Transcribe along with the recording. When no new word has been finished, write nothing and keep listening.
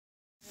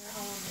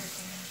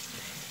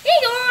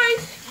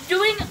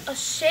a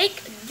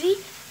shake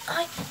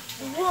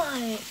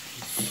DIY.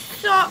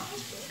 So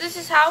this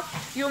is how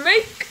you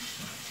make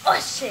a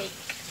shake.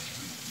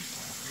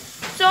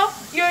 So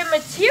your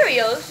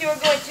materials you're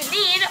going to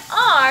need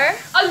are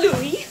a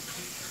Louis.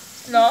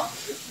 No.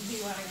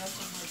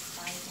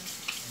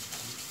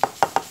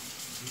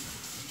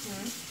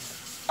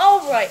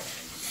 Alright,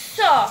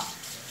 so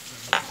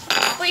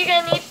what you're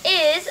gonna need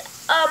is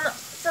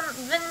some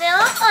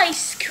vanilla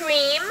ice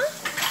cream,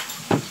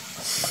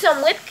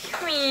 some whipped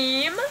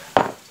cream,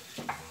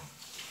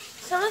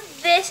 some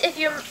of this if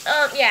you're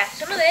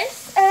some of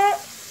this,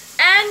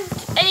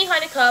 and any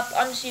kind of cup.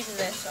 I'm just using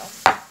this,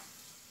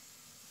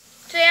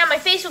 so yeah, my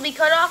face will be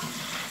cut off,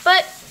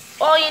 but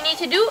all you need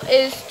to do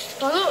is just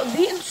follow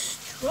the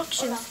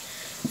instructions.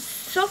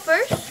 So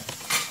first,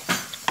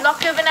 I'm not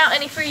giving out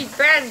any free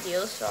brand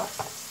deals, so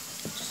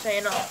just so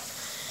you know.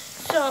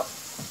 So,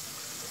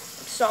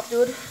 stop,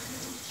 dude. I'm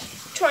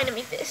trying to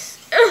make this.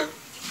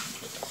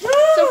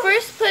 So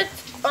first, put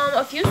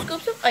a few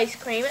scoops of ice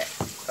cream.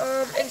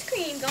 Ice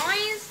cream,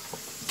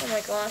 guys. Oh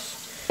my gosh.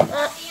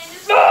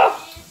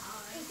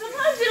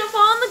 Sometimes it'll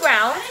fall on the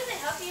ground.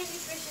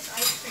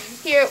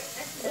 Here,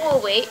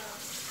 we'll wait.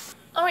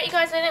 Alright, you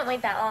guys, I didn't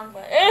wait that long,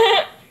 but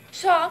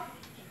so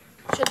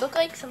should look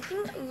like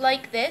something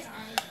like this.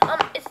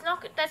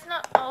 That's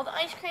not all the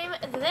ice cream.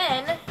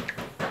 Then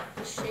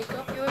shake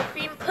up your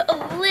cream, put a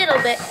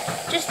little bit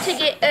just to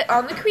get it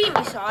on the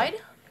creamy side,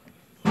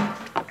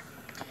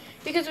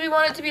 because we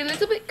want it to be a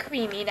little bit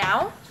creamy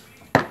now.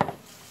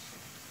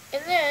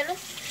 And then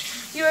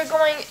you are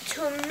going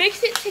to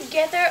mix it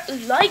together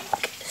like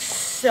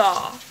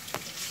so.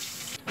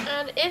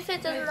 And if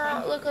it does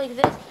not look like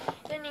this,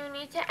 then you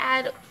need to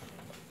add,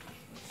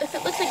 if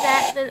it looks like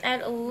that, then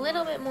add a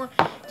little bit more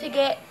to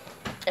get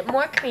it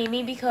more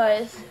creamy,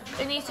 because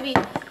it needs to be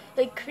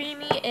like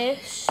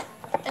creamy-ish,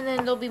 and then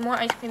there'll be more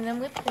ice cream than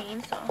whipped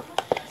cream, so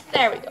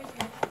there we go.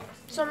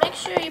 So make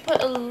sure you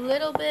put a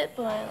little bit,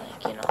 but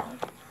like, you know,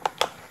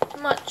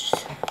 much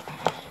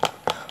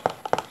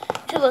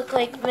to look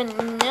like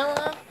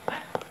vanilla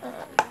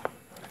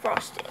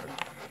frosting.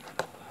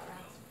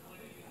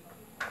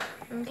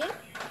 Okay?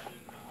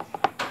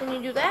 When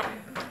you do that,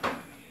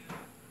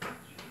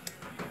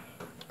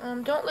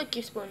 don't lick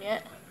your spoon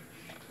yet,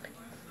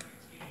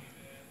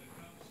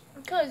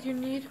 because you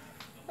need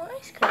more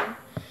ice cream.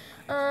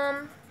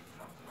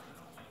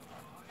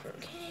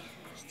 Okay,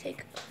 just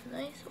take a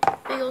nice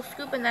big old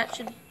scoop, and that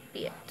should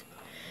be it.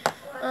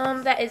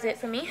 That is it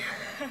for me.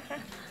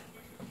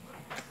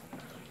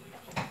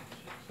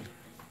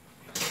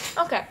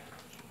 Okay,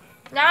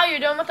 now you're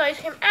done with the ice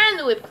cream and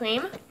the whipped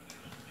cream.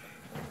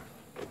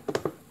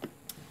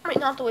 Wait,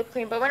 not the whipped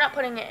cream, but we're not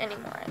putting it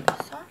anymore in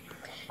this. So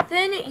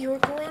then you're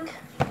going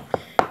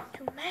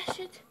to mash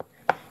it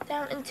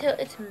down until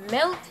it's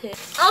melted.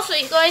 Also,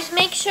 you guys,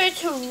 make sure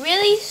to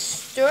really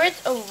stir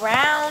it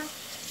around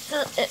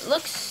so it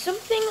looks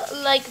something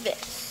like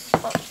this.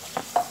 Oh.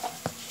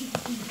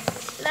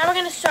 Now we're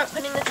going to start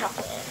putting the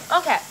chocolate in.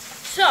 Okay,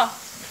 so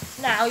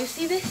now you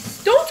see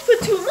this? Don't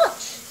put too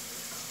much.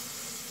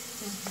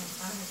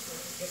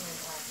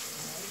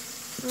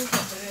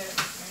 Okay.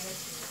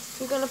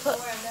 You're going to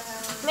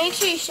make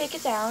sure you shake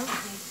it down.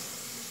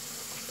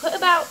 Put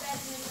about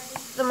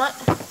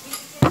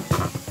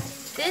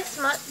this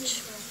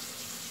much.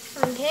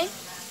 Okay.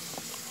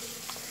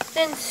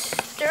 Then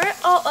stir it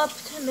all up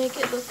to make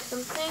it look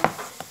something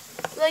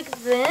like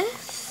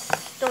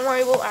this. Don't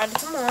worry, we'll add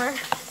some more.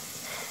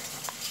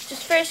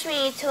 Just first we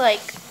need to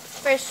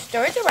first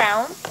stir it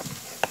around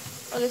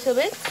a little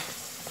bit.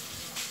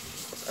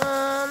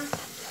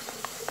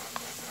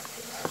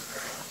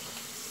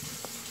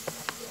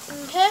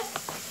 Okay.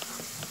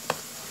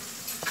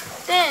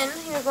 Then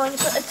you're going to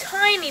put a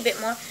tiny bit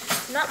more,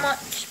 not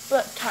much,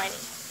 but tiny.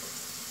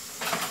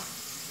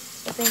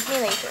 Thank me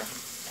later.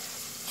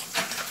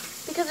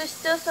 Because there's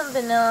still some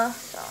vanilla,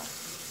 so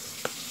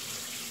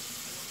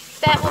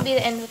that will be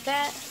the end with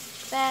that.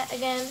 That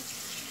again,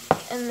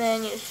 and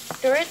then you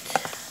stir it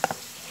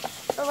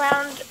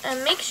around,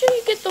 and make sure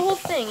you get the whole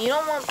thing. You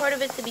don't want part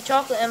of it to be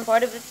chocolate and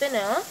part of it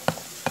vanilla.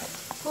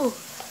 Ooh.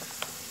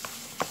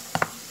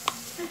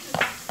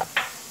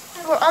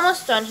 We're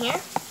almost done here.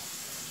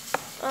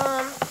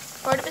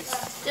 Part of it's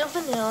still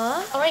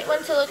vanilla. Alright,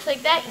 once it looks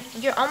like that,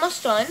 you're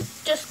almost done.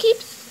 Just keep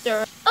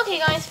stirring. Okay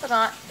guys,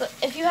 forgot, but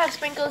if you have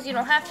sprinkles, you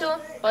don't have to,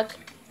 but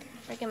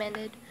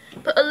recommended.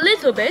 Put a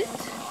little bit,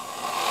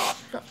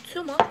 not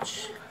too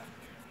much.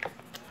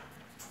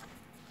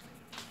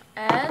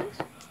 And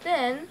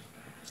then,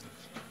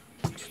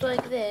 just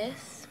like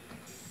this,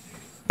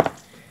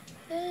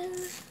 then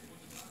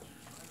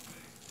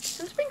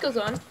some sprinkles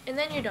on, and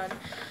then you're done.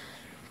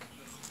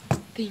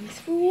 Thanks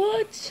for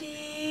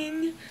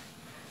watching.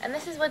 And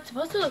this is what it's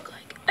supposed to look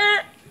like.